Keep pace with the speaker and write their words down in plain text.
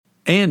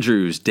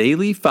Andrew's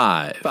Daily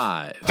Five.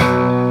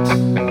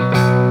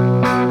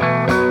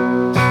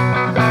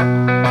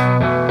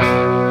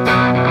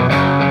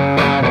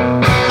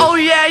 Oh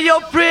yeah,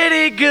 you're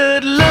pretty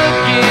good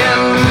looking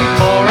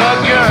for a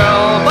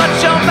girl, but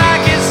your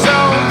back is so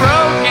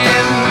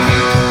broken,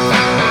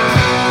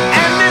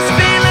 and this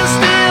feeling's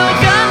still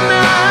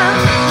gonna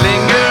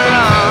linger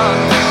on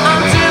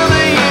until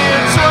the year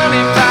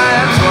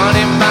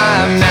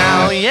 25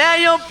 now. Yeah,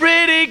 you're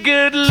pretty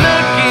good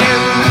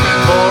looking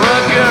for a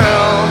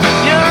girl.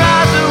 Your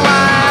eyes are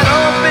wide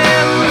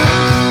open,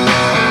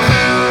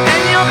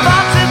 and your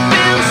thoughts have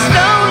been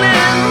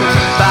stolen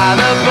by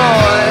the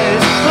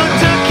boys who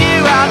took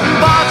you out and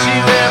bought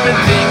you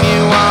everything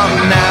you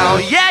want now.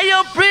 Yeah,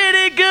 you're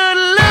pretty good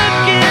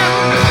looking.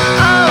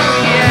 Oh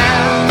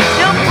yeah,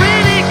 you're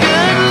pretty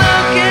good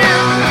looking.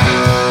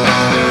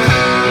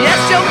 Yes,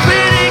 you're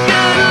pretty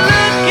good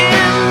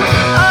looking.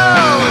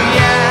 Oh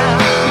yeah,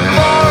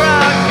 for a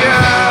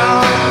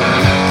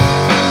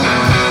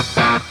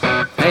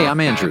girl. Hey, I'm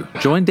Andrew.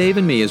 Join Dave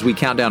and me as we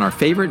count down our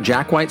favorite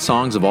Jack White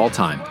songs of all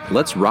time.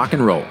 Let's rock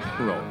and roll.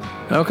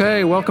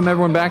 Okay, welcome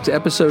everyone back to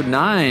episode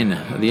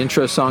 9. The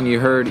intro song you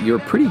heard, You're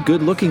Pretty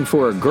Good Looking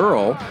for a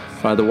Girl,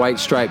 by the White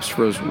Stripes,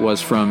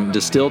 was from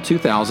Distill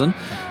 2000.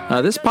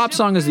 This pop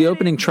song is the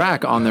opening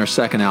track on their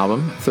second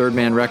album. Third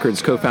Man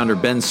Records co-founder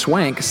Ben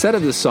Swank said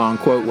of this song,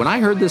 quote, "When I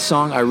heard this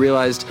song, I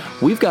realized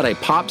we've got a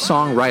pop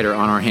song writer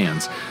on our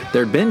hands.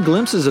 There'd been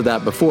glimpses of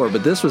that before,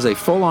 but this was a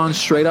full-on,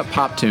 straight-up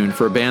pop tune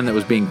for a band that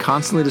was being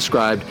constantly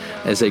described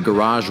as a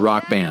garage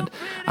rock band.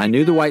 I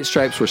knew the White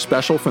Stripes were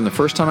special from the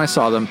first time I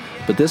saw them,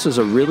 but this was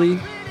a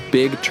really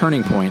big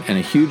turning point and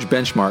a huge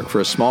benchmark for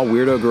a small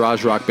weirdo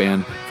garage rock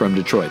band from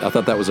Detroit." I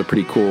thought that was a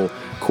pretty cool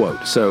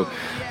quote. So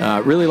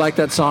really like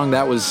that song.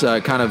 That was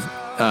kind of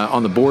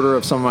on the border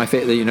of some of my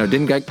favorite,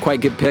 didn't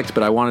quite get picked,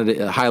 but I wanted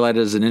to highlight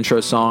it as an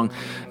intro song.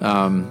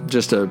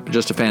 Just a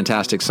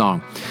fantastic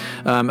song.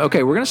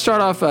 Okay, we're going to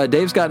start off.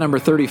 Dave's got number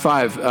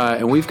 35,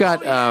 and we've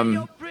got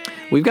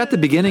the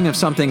beginning of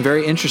something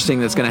very interesting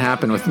that's going to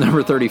happen with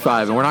number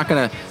 35, and we're not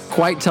going to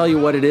quite tell you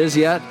what it is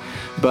yet,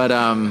 but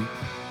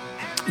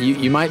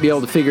you might be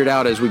able to figure it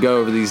out as we go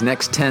over these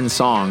next 10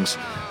 songs.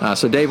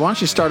 So Dave, why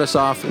don't you start us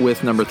off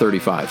with number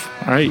 35?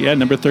 All right, yeah,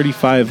 number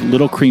 35,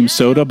 Little Cream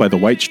Soda by the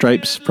White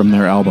Stripes from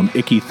their album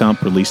Icky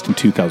Thump, released in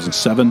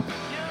 2007.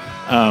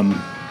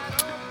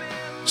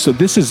 So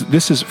this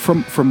is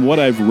from what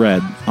I've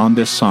read on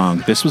this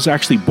song. This was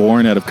actually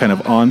born out of kind of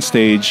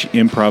onstage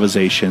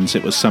improvisations.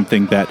 It was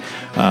something that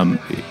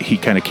he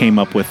kind of came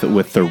up with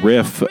the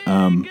riff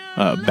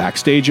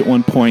backstage at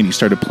one point. He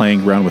started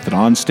playing around with it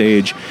on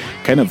stage,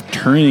 kind of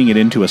turning it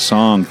into a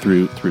song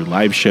through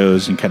live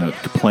shows and kind of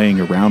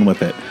playing around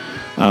with it.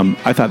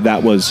 I thought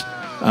that was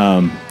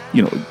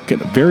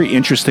very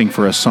interesting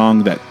for a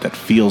song that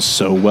feels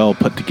so well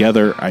put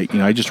together. I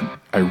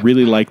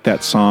really like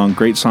that song.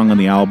 Great song on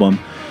the album.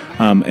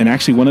 And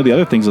actually, one of the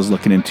other things I was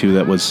looking into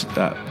that was,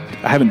 I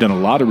haven't done a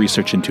lot of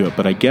research into it,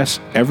 but I guess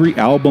every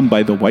album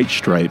by the White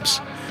Stripes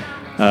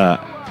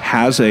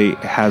has a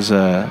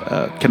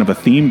kind of a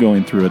theme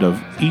going through it.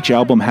 Of each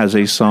album has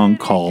a song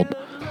called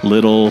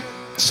Little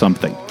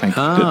Something.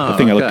 The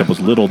thing I looked up was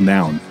Little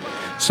Noun.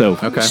 So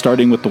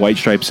starting with the White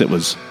Stripes, it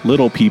was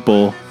Little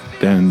People,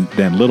 then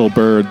Little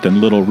Bird, then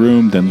Little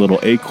Room, then Little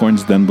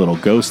Acorns, then Little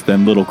Ghost,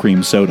 then Little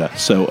Cream Soda.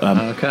 So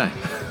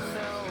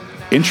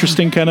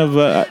interesting kind of,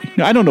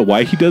 I don't know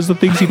why he does the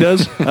things he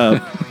does,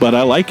 but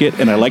I like it,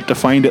 and I like to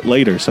find it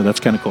later, so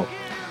that's kind of cool.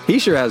 He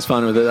sure has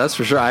fun with it, that's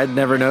for sure. I had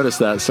never noticed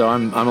that, so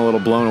I'm a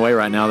little blown away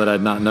right now that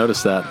I'd not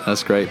noticed that.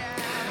 That's great.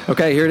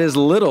 Okay, here it is,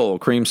 Little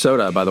Cream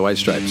Soda by the White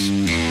Stripes.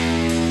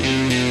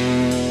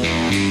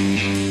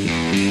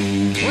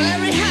 Well,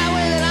 every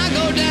highway that I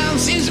go down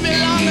seems to be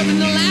longer than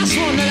the last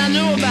one that I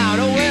knew about,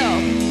 oh well.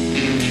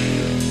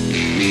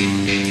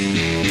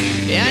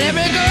 Yeah, and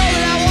every girl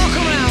that I walk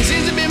around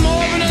seems to be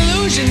more of an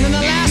illusion than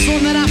the last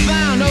one that I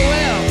found, oh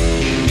well.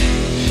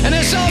 And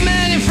there's so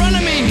man in front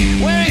of me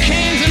wearing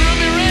canes and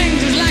ruby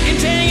rings. It's like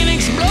containing an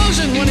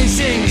explosion when he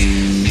sings.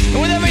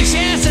 And with every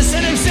chance to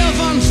set himself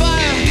on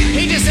fire,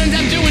 he just ends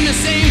up doing the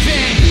same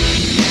thing.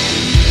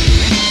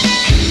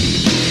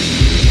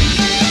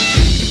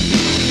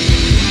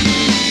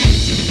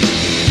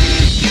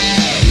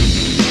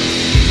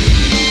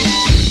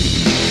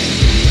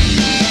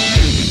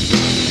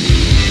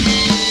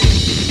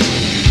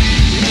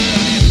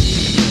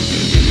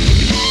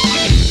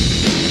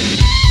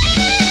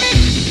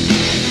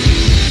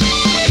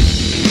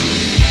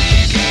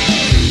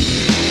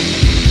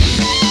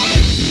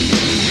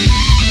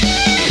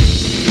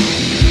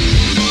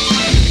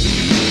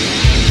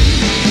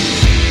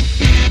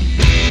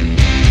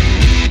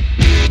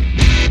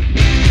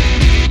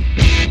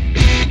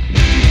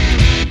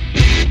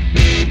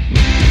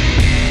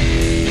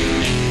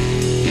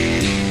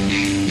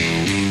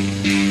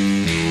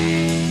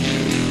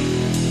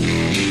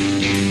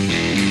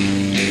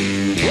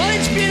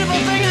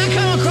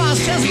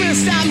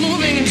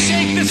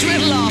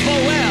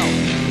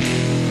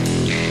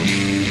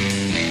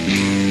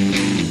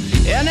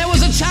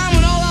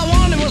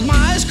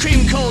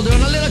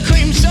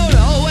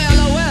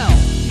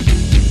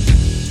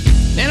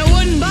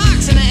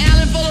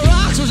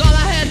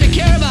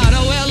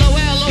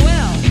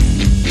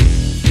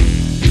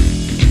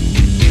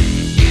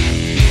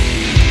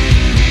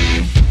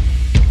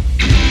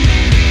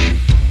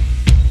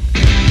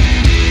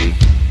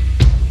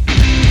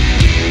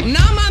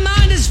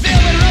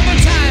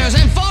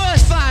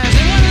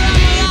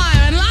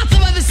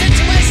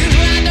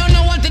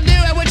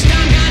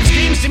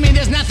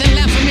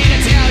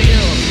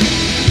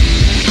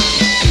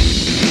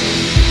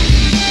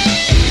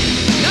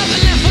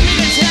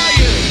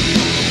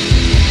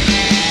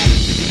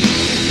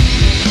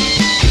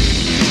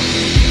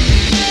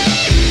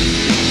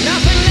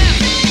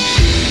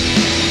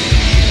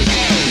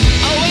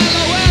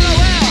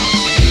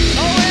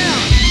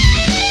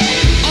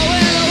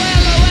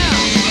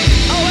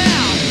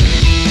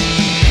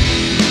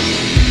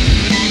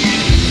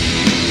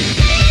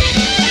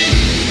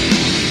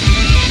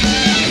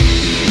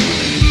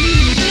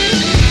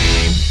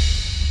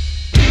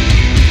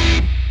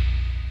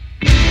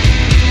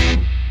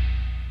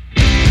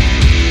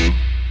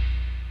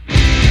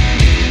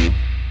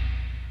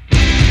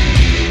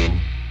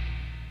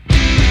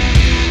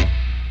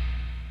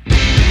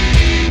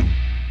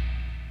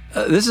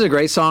 This is a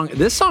great song.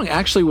 This song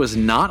actually was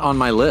not on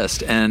my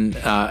list, and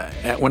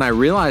when I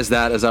realized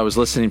that as I was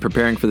listening,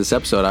 preparing for this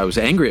episode, I was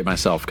angry at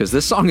myself because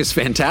this song is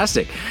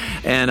fantastic,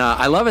 and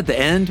I love at the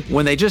end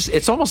when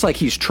it's almost like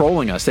he's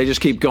trolling us. They just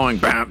keep going,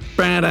 bam,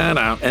 bam, bam,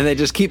 bam, and they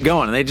just keep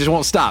going, and they just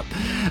won't stop.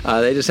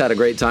 They just had a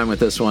great time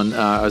with this one.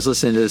 I was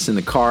listening to this in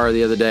the car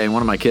the other day, and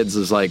one of my kids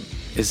was like,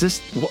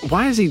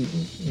 why is he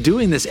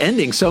doing this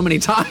ending so many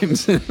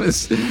times? It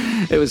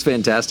was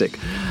fantastic.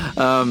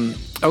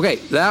 Okay,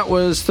 that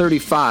was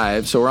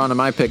 35, so we're on to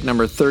my pick,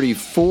 number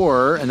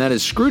 34, and that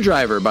is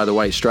Screwdriver by the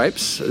White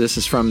Stripes. This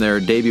is from their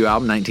debut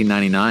album,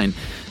 1999.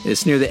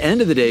 It's near the end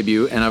of the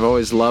debut, and I've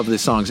always loved the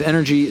song's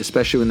energy,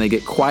 especially when they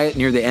get quiet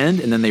near the end,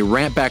 and then they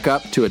ramp back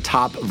up to a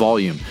top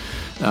volume.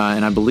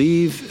 And I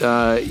believe...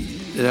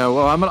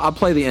 I'll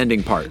play the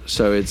ending part,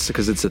 so it's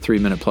because it's a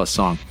 3-minute plus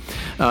song.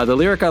 The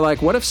lyric I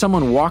like: what if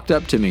someone walked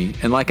up to me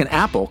and like an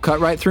apple cut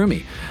right through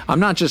me? I'm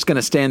not just going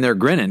to stand there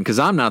grinning because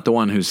I'm not the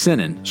one who's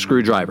sinning.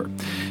 Screwdriver.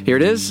 Here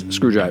it is,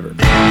 Screwdriver.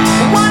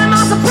 What am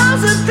I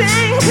supposed to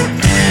think?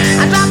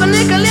 I drop a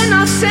nickel in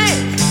a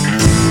sink.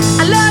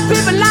 I love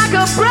people like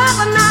a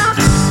brother now,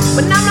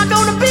 but I'm not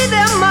gonna be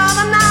their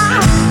mother now.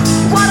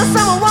 What if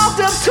someone walked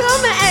up to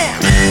me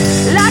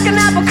and like an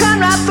apple cut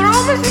right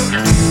through me?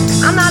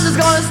 I'm not just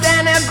gonna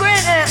stand there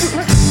grinning,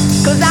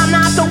 cause I'm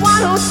not the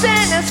one who's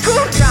sending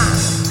Screwdriver.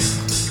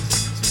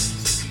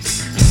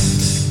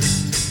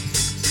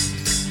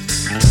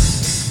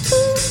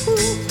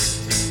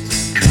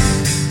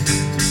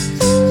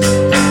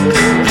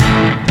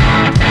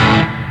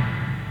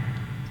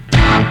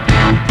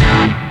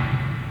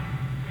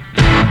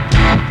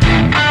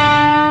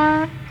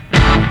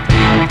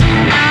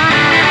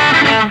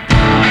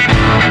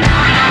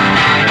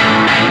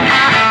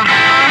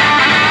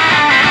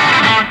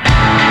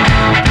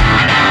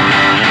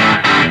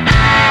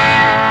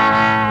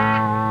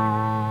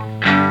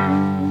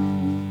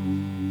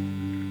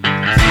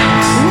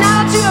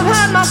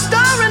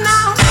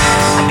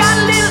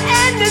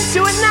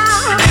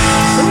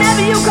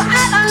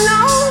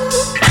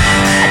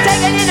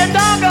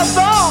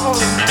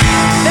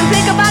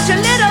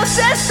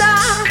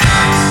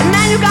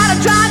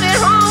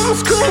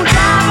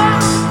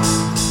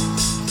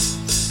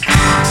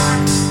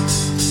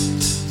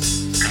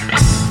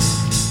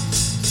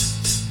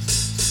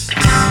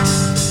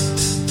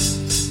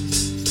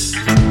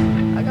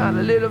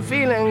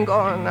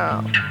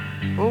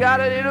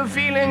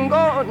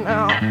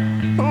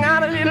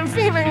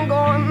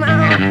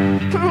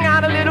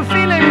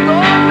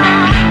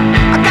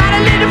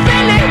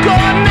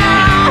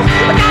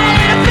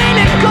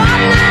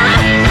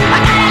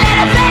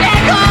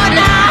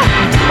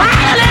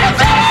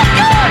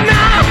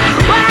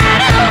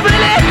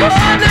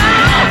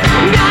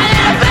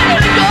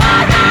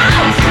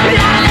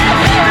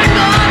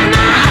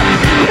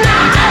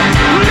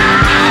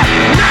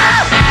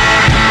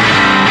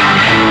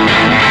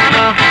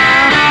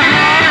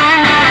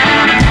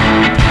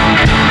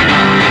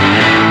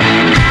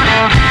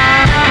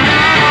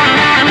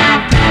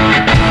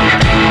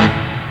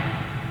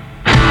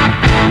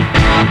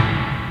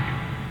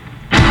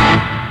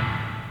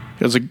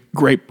 It was a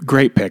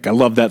great pick. I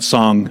love that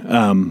song.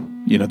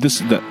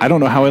 I don't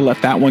know how I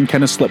let that one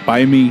kind of slip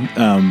by me.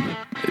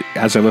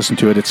 As I listen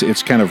to it,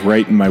 it's kind of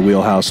right in my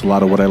wheelhouse. A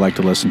lot of what I like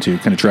to listen to,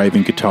 kind of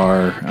driving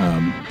guitar.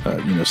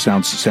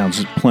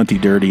 Sounds plenty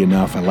dirty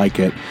enough. I like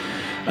it.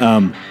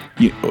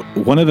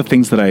 One of the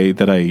things that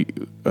I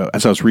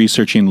as I was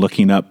researching,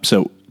 looking up,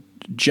 so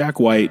Jack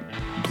White,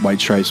 White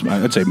Stripes,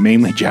 I'd say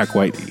mainly Jack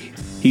White.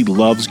 He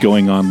loves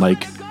going on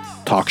like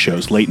talk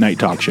shows, late night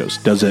talk shows.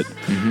 Does it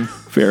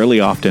fairly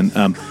often.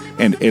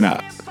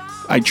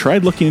 I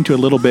tried looking into it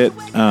a little bit,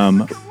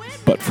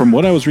 but from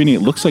what I was reading,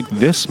 it looks like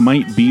this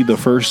might be the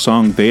first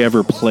song they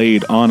ever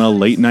played on a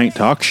late night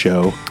talk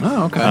show.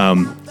 Oh, okay.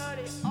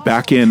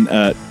 Back in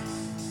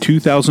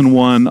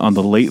 2001 on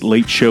the Late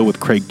Late Show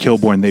with Craig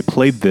Kilborn, they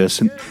played this,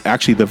 and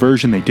actually the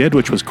version they did,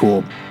 which was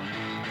cool,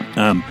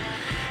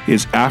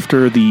 is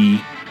after the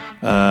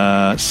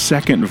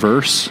second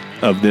verse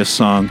of this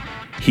song,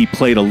 he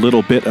played a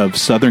little bit of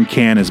Southern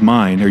Can Is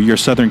Mine, or Your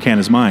Southern Can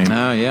Is Mine.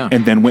 Oh, yeah.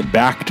 And then went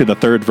back to the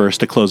third verse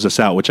to close this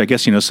out, which I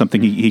guess,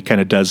 something he kind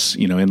of does,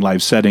 in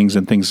live settings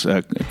and things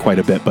quite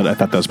a bit, but I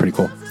thought that was pretty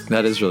cool.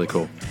 That is really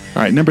cool.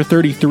 All right, number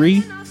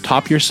 33,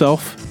 Top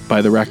Yourself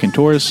by the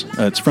Raconteurs.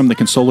 It's from the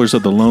Consolers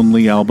of the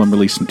Lonely album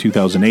released in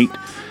 2008.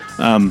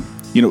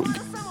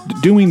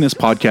 Doing this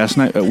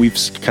podcast, and we've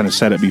kind of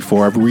said it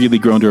before, I've really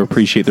grown to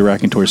appreciate the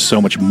Raconteurs so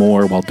much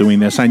more while doing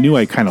this. I knew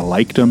I kind of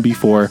liked them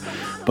before,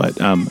 but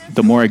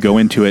the more I go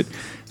into it,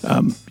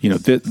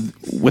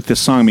 with this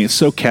song, it's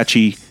so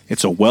catchy.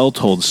 It's a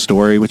well-told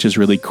story, which is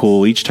really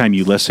cool. Each time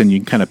you listen, you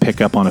can kind of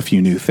pick up on a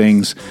few new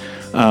things.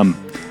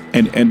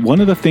 And one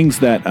of the things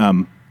that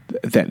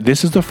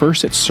this is the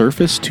first it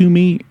surfaced to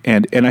me,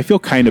 and I feel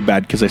kind of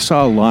bad because I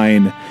saw a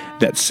line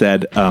that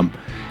said,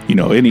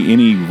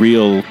 any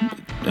real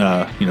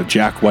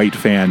Jack White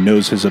fan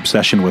knows his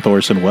obsession with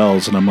Orson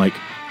Welles, and I'm like,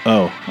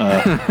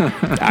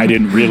 I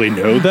didn't really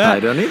know that. I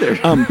don't either.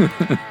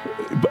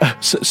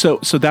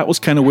 So that was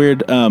kind of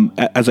weird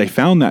as I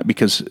found that,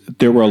 because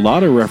there were a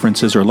lot of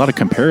references or a lot of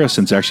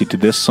comparisons actually to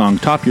this song,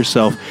 Top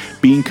Yourself,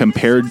 being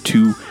compared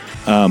to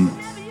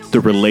the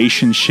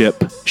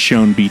relationship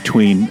shown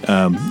between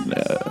a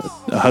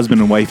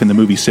husband and wife in the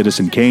movie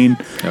Citizen Kane.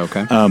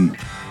 Okay.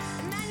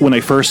 When I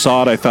first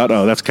saw it, I thought,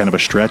 oh, that's kind of a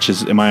stretch.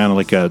 Am I on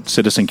like a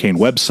Citizen Kane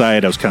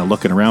website? I was kind of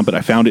looking around, but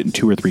I found it in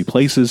 2 or 3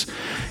 places,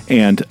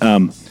 and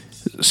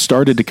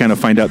started to kind of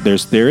find out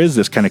there is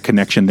this kind of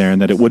connection there,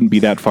 and that it wouldn't be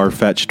that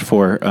far-fetched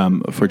for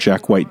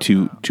Jack White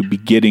to be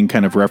getting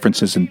kind of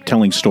references and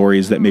telling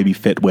stories that maybe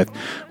fit with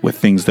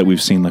things that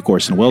we've seen like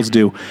Orson Welles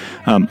do.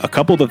 A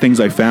couple of the things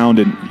I found,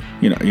 and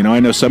you know,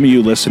 I know some of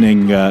you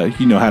listening,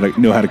 you know how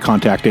to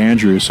contact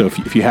Andrew. So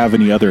if you have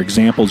any other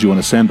examples you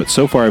want to send, but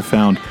so far I've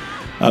found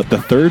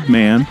The Third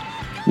Man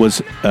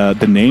was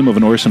the name of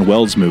an Orson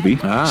Welles movie.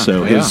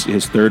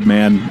 His Third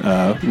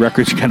Man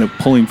record's kind of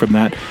pulling from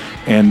that.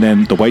 And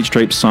then the White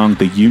Stripes song,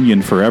 The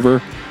Union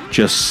Forever,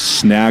 just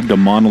snagged a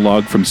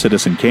monologue from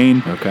Citizen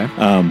Kane. Okay.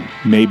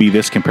 Maybe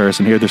this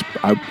comparison here.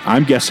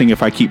 I'm guessing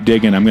if I keep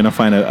digging, I'm going to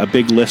find a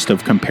big list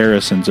of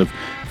comparisons of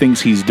things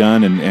he's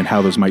done and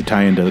how those might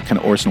tie into the kind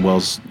of Orson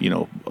Welles,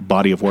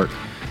 body of work.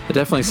 It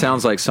definitely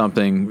sounds like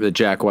something that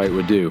Jack White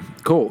would do.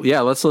 Cool.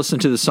 Yeah, let's listen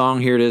to the song.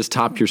 Here it is,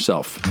 Top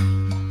Yourself.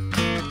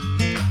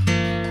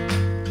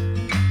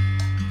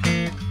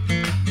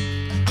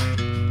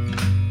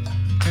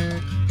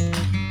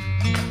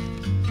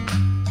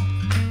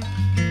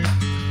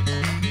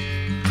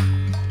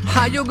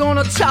 How you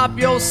gonna top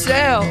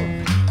yourself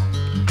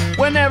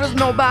when there is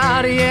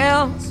nobody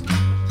else?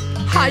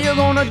 How you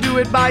gonna do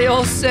it by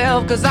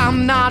yourself? 'Cause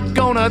I'm not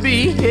gonna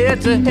be here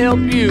to help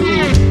you.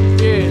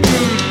 Yeah.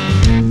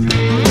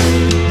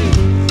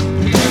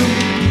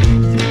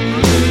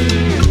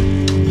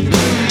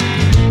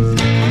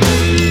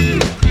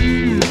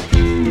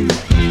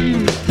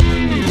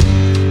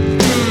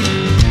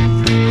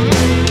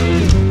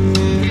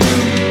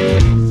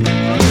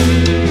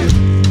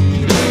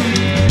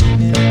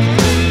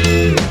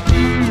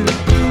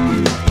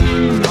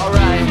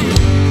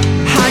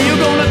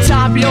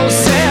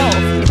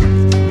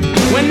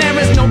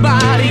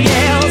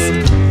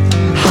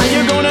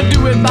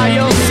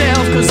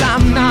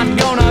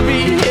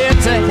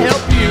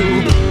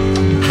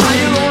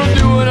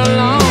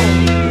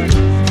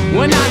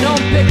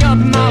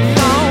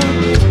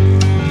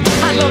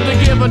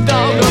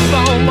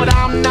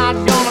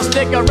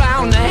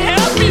 Around to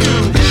help you.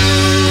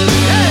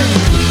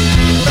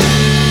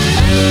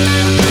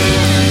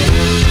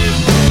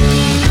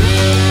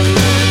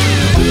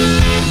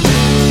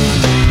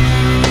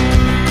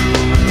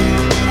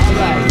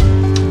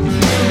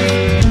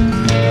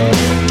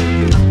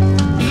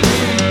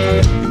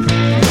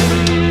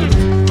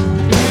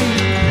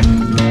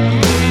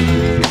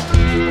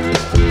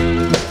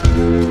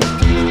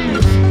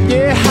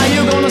 Yeah, how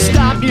you gonna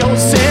stop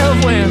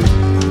yourself when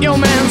your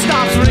man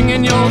stops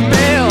ringing your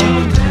bell?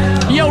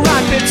 You're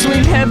right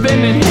between heaven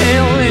and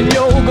hell, and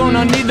you're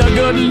gonna need the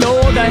good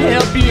Lord to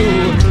help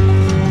you.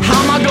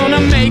 How am I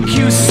gonna make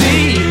you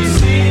see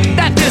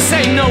that this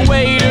ain't no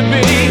way to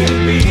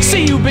be?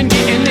 See, you've been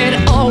getting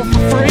it all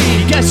for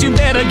free. Guess you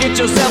better get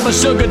yourself a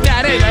sugar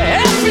daddy to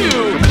help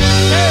you.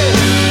 Hey.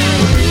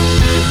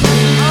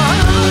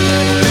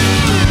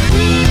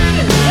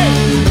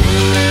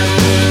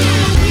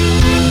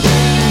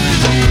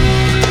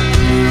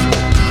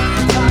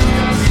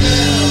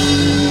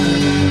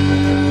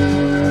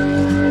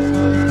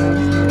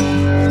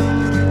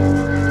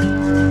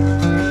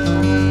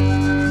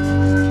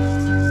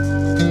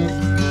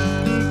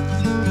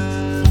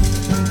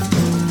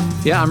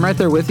 Yeah, I'm right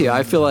there with you.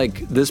 I feel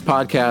like this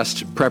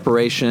podcast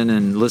preparation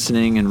and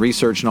listening and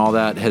research and all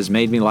that has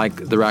made me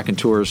like the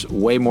Raconteurs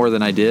way more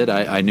than I did.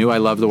 I knew I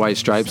loved the White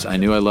Stripes. I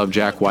knew I loved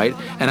Jack White.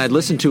 And I'd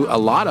listened to a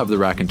lot of the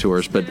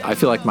Raconteurs, but I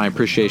feel like my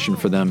appreciation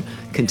for them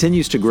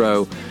continues to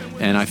grow.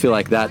 And I feel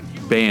like that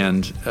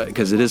band,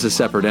 because it is a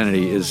separate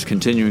entity, is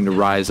continuing to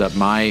rise up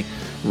my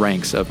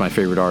ranks of my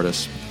favorite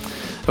artists.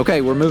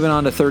 Okay, we're moving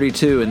on to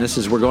 32, and this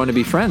is We're Going to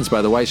Be Friends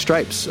by the White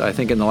Stripes. I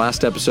think in the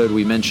last episode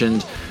we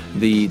mentioned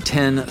the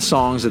 10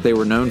 songs that they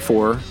were known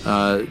for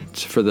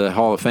the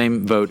Hall of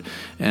Fame vote,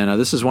 and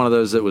this is one of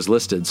those that was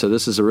listed. So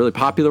this is a really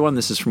popular one.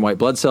 This is from White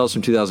Blood Cells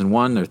from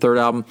 2001, their third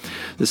album.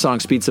 This song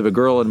speaks of a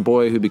girl and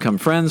boy who become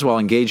friends while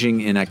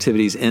engaging in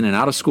activities in and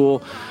out of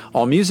school.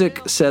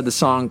 AllMusic said the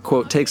song,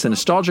 quote, takes a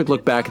nostalgic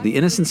look back at the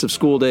innocence of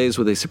school days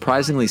with a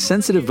surprisingly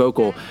sensitive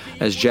vocal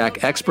as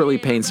Jack expertly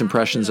paints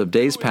impressions of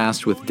days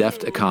past with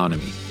deft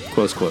economy,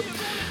 close quote.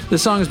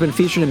 This song has been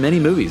featured in many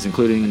movies,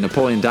 including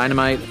Napoleon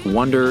Dynamite,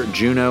 Wonder,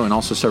 Juno, and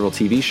also several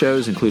TV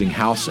shows, including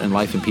House and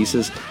Life in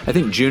Pieces. I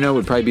think Juno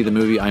would probably be the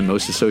movie I'm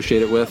most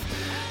associated with.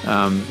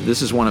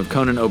 This is one of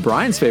Conan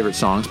O'Brien's favorite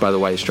songs by the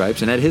White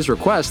Stripes, and at his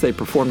request, they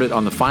performed it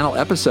on the final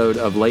episode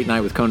of Late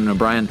Night with Conan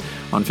O'Brien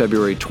on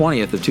February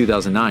 20th of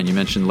 2009. You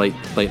mentioned late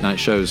night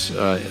shows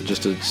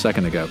just a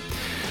second ago.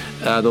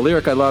 The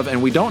lyric I love,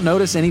 and we don't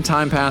notice any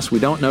time pass, we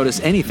don't notice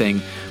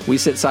anything. We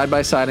sit side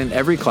by side in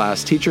every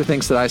class. Teacher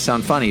thinks that I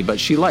sound funny, but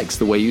she likes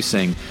the way you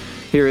sing.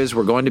 Here is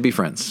We're Going to Be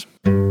Friends.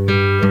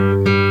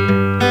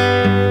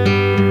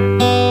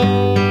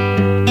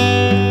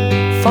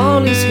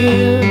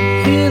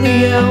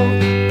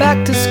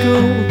 back to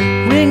school,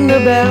 ring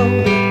the bell,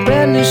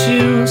 brand new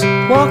shoes,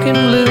 walking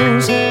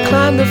blues,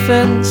 climb the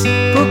fence,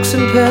 books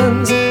and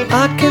pens.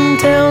 I can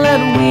tell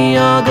that we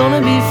are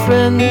gonna be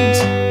friends.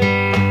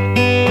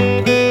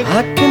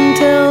 I can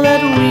tell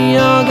that we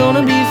are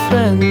gonna be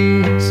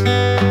friends.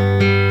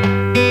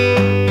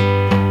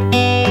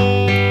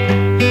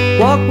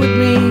 Walk with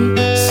me,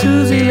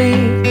 Susie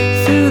Lee,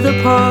 through the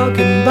park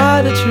and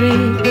by the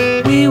tree.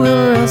 We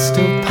will rest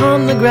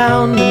upon the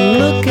ground and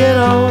look at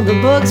all the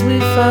bugs we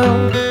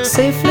found.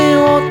 Safely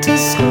walk to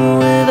school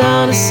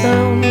without a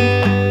sound.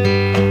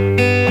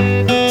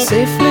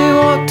 Safely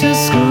walk to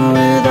school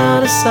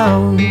without a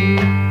sound.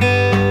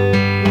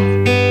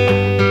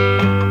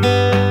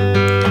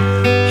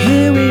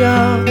 Here we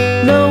are,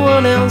 no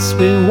one else.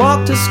 We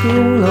walk to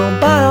school all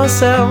by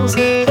ourselves.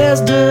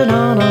 There's dirt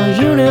on our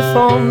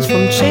uniforms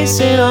from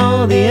chasing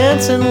all the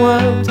ants and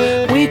worms.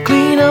 We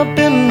clean up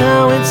and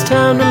now it's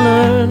time to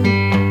learn.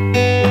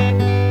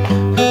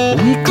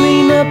 We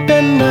clean up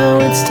and now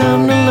it's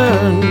time to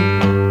learn.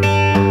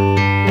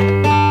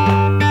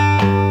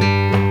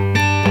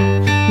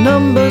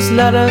 Numbers,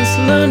 letters,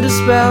 learn to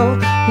spell,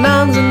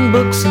 nouns and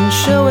books and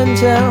show and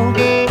tell.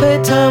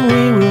 Playtime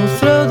we will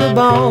throw the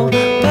ball,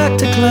 back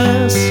to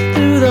class,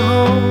 through the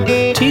hall.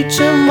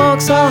 Teacher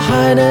marks our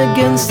height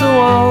against the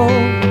wall.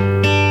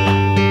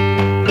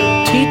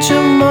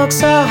 Teacher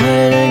marks our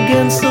height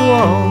against the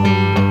wall.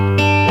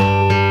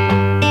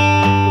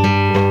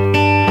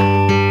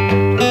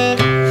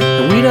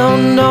 We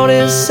don't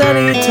notice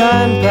any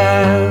time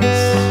pass.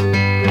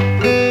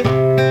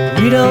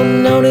 We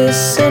don't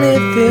notice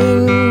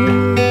anything.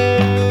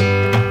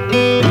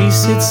 We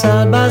sit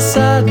side by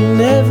side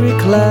in every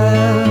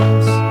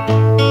class.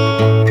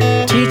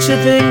 Teacher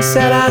thinks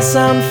that I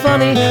sound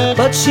funny,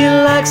 but she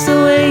likes the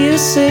way you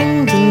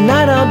sing.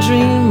 Tonight I'll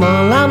dream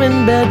while I'm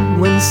in bed,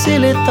 when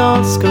silly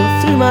thoughts go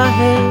through my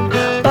head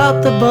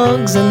about the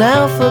bugs and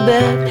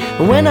alphabet.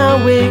 And when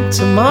I wake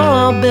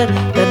tomorrow I'll bet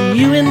that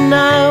you and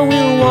I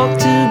will walk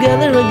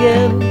together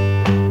again.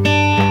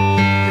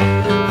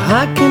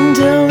 I can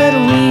tell that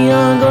we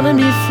are gonna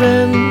be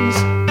friends.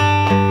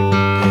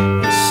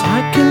 Yes,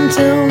 I can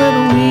tell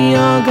that we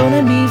are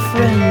gonna be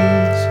friends.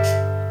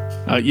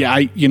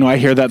 I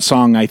hear that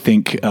song. I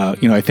think,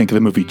 I think of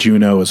the movie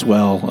Juno as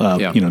well.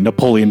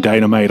 Napoleon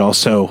Dynamite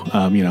also.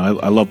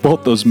 I love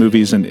both those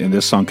movies, and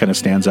this song kind of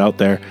stands out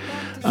there.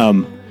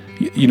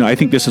 I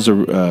think this is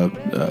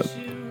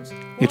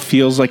it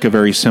feels like a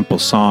very simple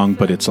song,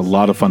 but it's a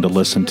lot of fun to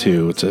listen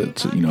to. It's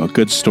a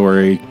good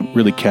story,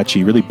 really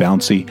catchy, really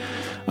bouncy.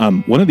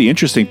 One of the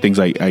interesting things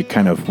I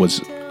kind of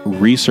was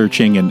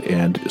researching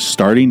and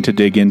starting to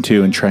dig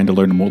into and trying to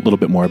learn a little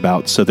bit more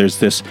about. So there's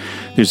this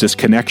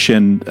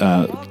connection,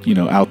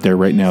 out there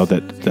right now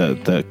that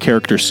the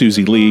character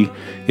Susie Lee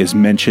is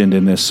mentioned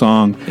in this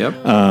song. Yep.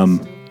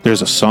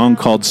 There's a song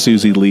called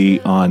Susie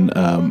Lee on,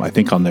 I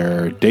think on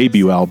their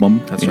debut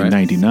album in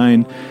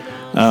 '99.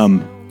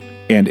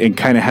 And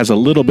kind of has a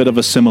little bit of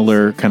a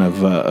similar kind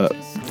of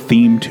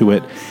theme to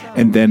it.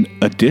 And then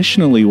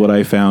additionally, what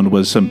I found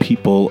was some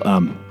people,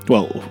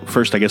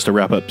 first, I guess to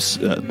wrap up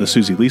the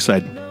Susie Lee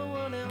side,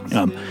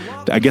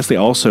 I guess they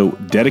also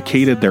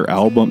dedicated their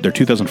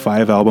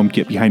 2005 album,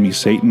 Get Behind Me,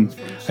 Satan.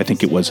 I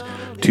think it was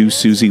to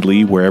Susie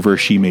Lee, wherever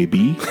she may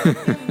be.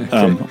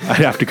 I'd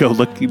have to go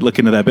look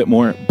into that a bit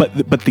more.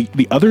 But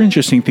the other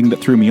interesting thing that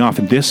threw me off,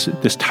 and this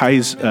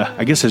ties,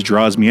 I guess this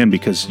draws me in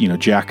because,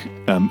 Jack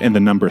and the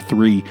number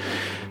 3.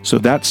 So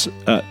that's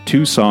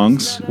 2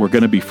 songs, We're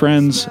Gonna Be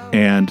Friends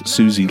and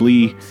Susie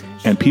Lee.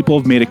 And people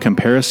have made a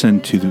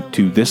comparison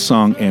to this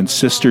song and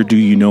Sister, Do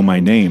You Know My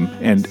Name?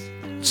 And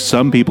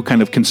some people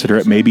kind of consider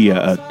it maybe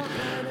a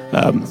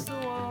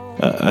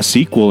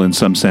sequel in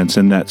some sense,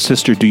 in that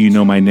Sister, Do You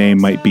Know My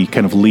Name might be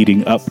kind of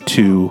leading up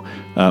to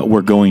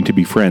We're Going to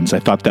Be Friends. I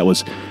thought that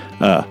was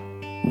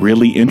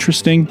really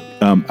interesting.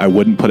 I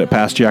wouldn't put it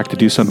past Jack to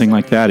do something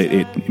like that.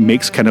 It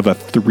makes kind of a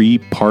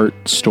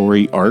 3-part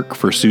story arc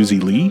for Susie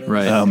Lee.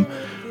 Right.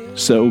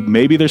 So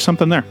maybe there's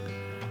something there.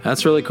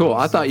 That's really cool.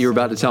 I thought you were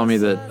about to tell me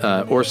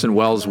that Orson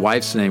Welles'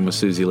 wife's name was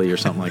Susie Lee or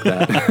something like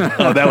that.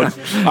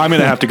 I'm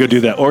going to have to go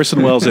do that.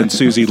 Orson Welles and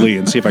Susie Lee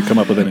and see if I come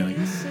up with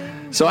anything.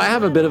 So I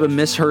have a bit of a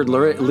misheard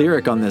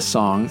lyric on this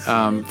song.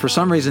 For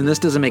some reason, this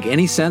doesn't make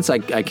any sense. I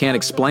can't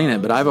explain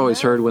it, but I've always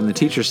heard when the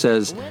teacher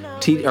says,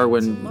 or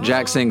when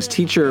Jack sings,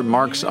 teacher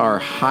marks our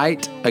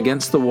height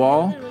against the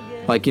wall,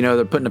 like,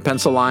 they're putting a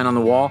pencil line on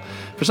the wall.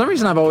 For some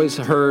reason, I've always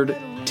heard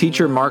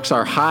teacher marks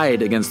our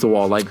hide against the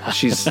wall, like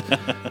she's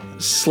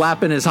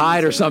slapping his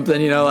hide or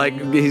something, like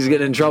he's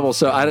getting in trouble.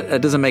 So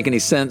it doesn't make any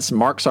sense.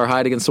 Marks our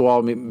hide against the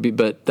wall,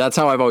 but that's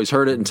how I've always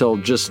heard it until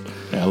just...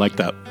 Yeah, I like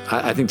that.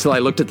 I think until I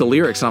looked at the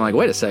lyrics and I'm like,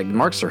 wait a second,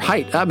 marks her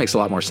height. That makes a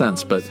lot more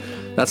sense, but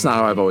that's not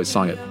how I've always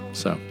sung it.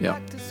 So, yeah.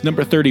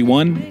 Number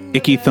 31,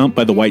 Icky Thump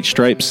by the White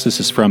Stripes. This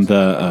is from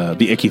the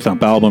Icky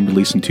Thump album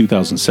released in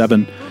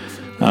 2007.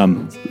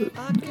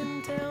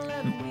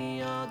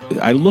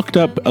 I looked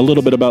up a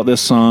little bit about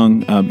this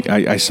song.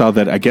 I saw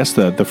that I guess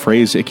the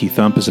phrase Icky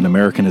Thump is an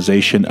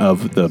Americanization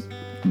of the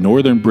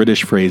Northern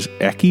British phrase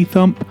Ecky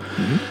Thump.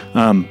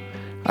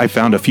 Mm-hmm. I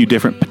found a few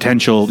different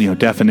potential,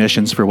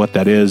 definitions for what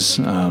that is.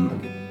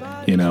 I'm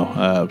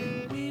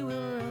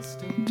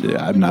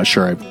not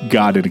sure I've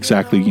got it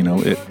exactly.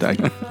 I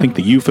think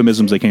the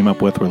euphemisms they came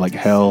up with were like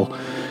hell,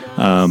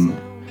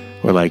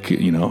 or like,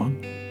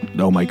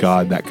 oh my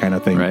God, that kind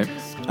of thing. Right.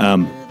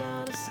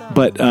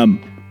 But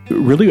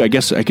really, I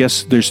guess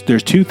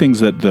there's two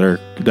things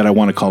that I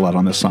want to call out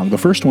on this song. The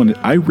first one,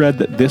 I read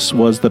that this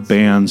was the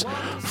band's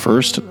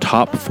first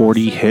top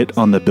 40 hit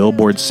on the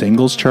Billboard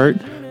singles chart,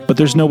 but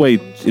there's no way.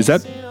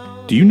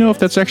 Do you know if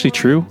that's actually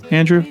true,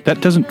 Andrew?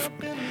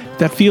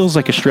 That feels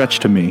like a stretch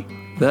to me.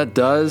 That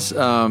does.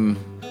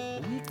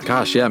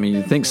 Gosh, yeah. I mean,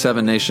 you'd think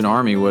Seven Nation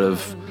Army would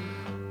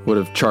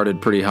have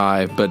charted pretty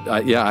high, but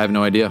I have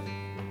no idea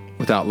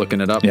without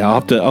looking it up. Yeah,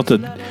 I'll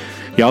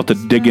have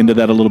to dig into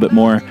that a little bit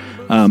more.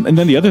 And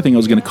then the other thing I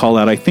was going to call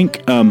out, I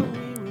think, to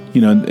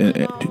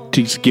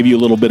give you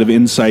a little bit of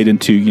insight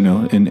into,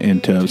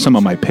 into some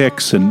of my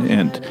picks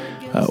and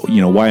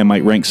why I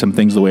might rank some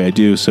things the way I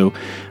do. So,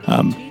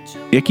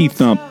 Icky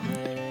Thump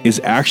is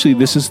actually,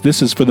 this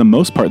is for the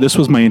most part, this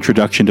was my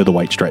introduction to the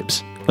White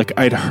Stripes. Like,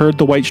 I'd heard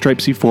the White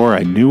Stripes before,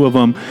 I knew of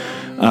them,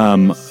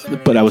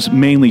 but I was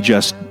mainly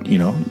just,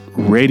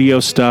 radio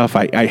stuff.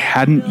 I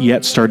hadn't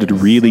yet started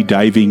really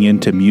diving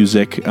into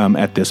music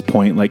at this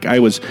point. Like, I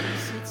was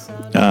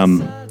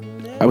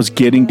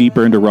getting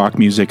deeper into rock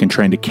music and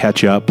trying to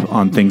catch up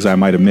on things I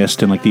might have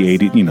missed in like the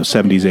 80s,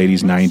 70s,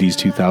 80s,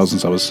 90s,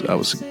 2000s. I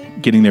was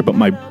getting there, but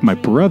my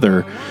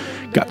brother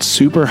got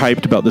super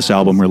hyped about this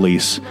album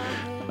release.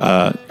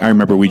 I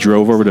remember we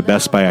drove over to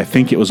Best Buy. I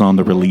think it was on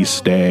the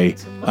release day.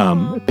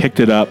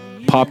 Picked it up,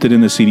 popped it in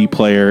the CD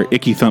player.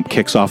 Icky Thump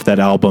kicks off that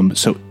album,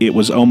 so it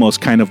was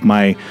almost kind of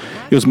my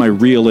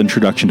real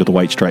introduction to the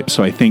White Stripes.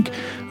 So I think,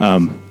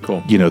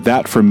 cool.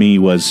 That for me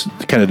was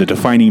kind of the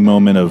defining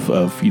moment of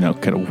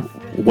kind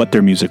of what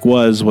their music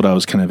was, what I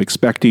was kind of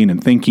expecting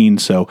and thinking.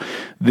 So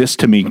this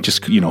to me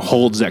just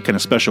holds that kind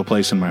of special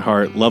place in my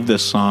heart. Love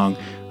this song.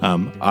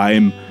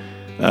 I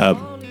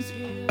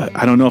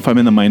don't know if I'm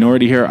in the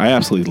minority here. I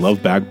absolutely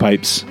love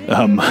bagpipes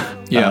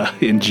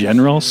in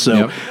general.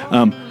 So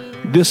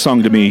this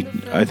song to me,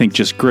 I think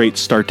just great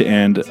start to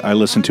end. I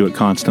listen to it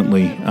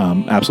constantly.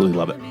 Absolutely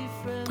love it.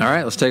 All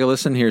right, let's take a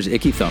listen. Here's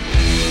Icky Thump.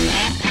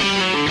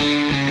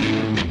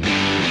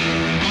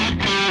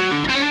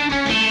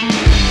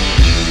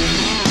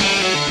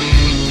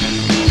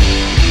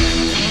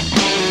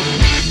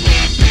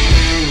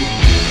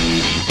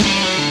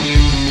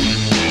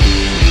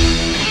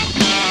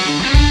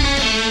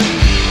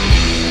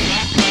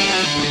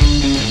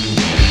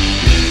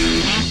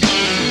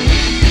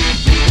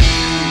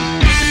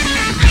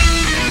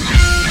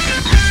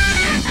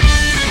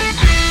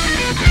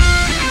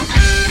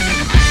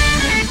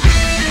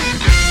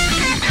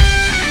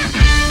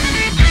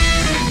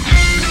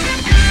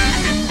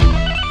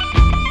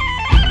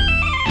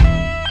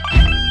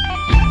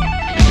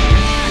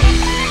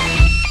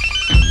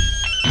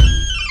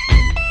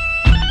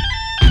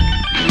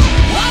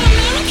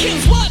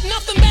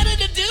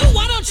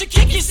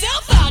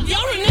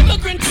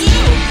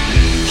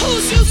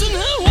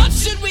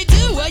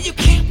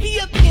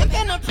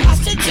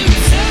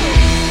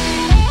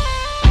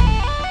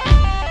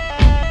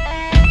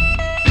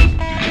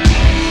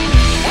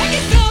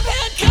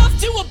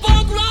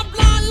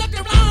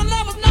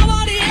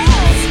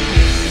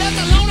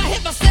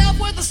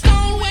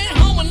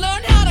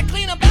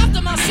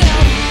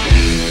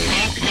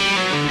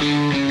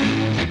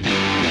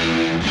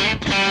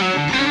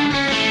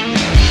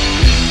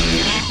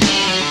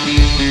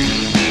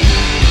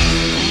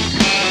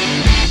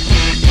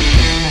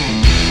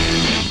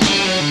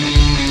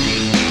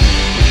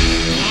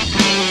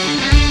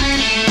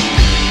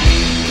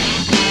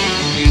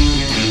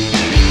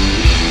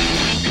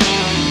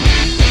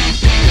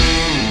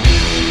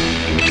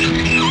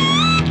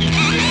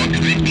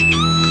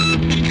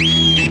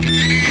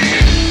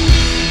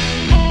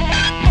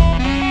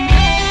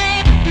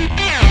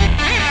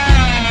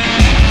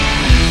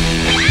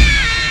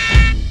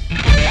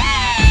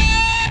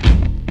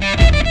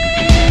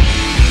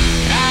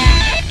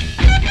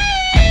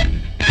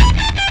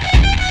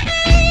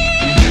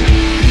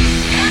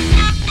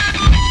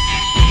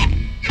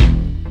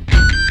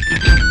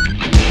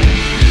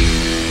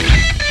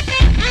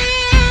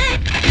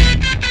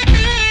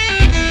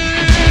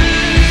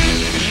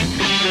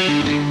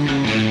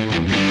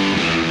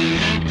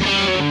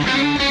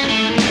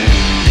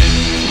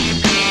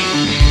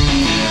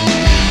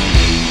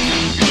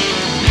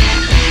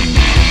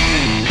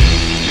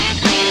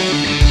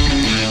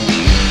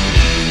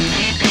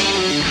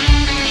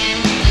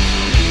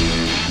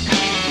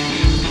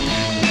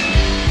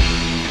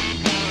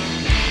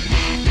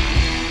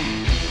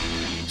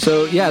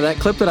 So, yeah, that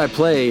clip that I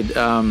played,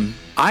 I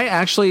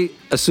actually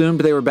assumed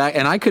they were back,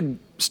 and I could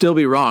still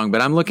be wrong,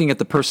 but I'm looking at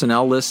the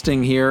personnel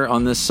listing here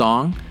on this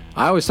song.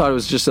 I always thought it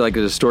was just like a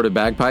distorted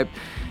bagpipe,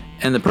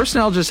 and the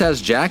personnel just has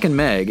Jack and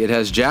Meg. It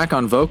has Jack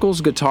on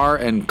vocals, guitar,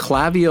 and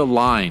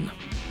clavioline.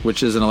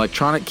 which is an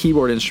electronic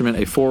keyboard instrument,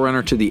 a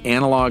forerunner to the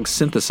analog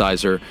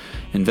synthesizer,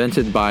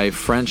 invented by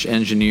French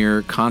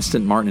engineer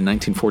Constant Martin in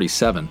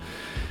 1947.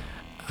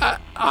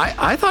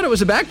 I thought it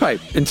was a bagpipe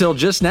until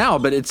just now,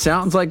 but it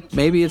sounds like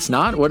maybe it's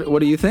not. What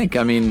do you think?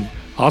 I mean...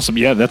 Awesome.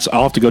 Yeah,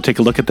 I'll have to go take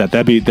a look at that.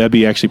 That'd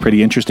be actually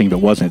pretty interesting if it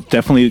wasn't.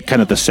 Definitely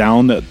kind of the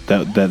sound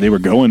that they were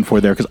going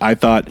for there, because I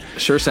thought...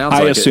 Sure sounds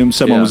I like assumed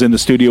someone was in the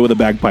studio with a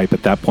bagpipe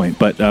at that point.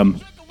 But,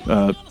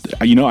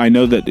 I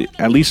know that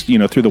at least,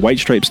 through the White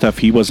Stripe stuff,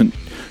 he wasn't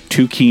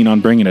too keen on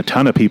bringing a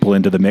ton of people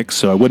into the mix.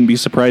 So I wouldn't be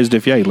surprised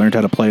if, he learned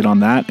how to play it on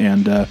that,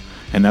 and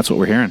that's what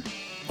we're hearing.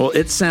 Well,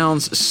 it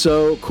sounds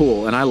so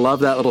cool, and I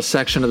love that little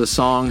section of the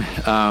song.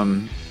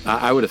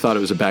 I would have thought it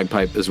was a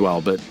bagpipe as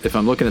well, but if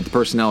I'm looking at the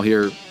personnel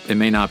here, it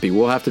may not be.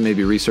 We'll have to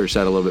maybe research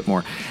that a little bit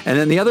more. And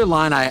then the other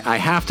line I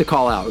have to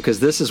call out, because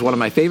this is one of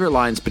my favorite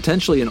lines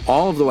potentially in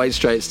all of the White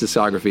Stripes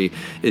discography,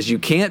 is "You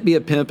can't be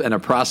a pimp and a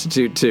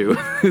prostitute too."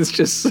 It's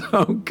just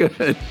so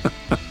good.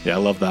 Yeah, I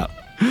love that.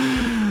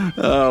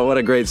 Oh, what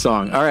a great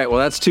song. All right, well,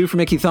 that's 2 for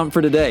Mickey Thump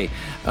for today.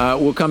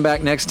 We'll come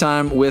back next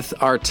time with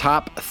our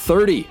top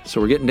 30. So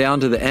we're getting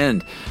down to the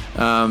end.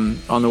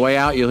 On the way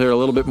out, you'll hear a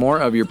little bit more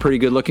of You're Pretty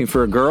Good Looking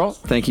for a Girl.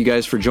 Thank you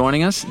guys for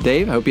joining us.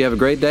 Dave, I hope you have a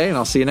great day, and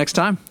I'll see you next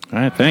time. All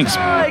right, thanks.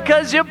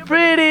 Because you're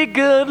pretty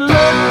good looking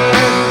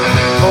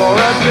for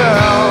a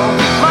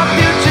girl.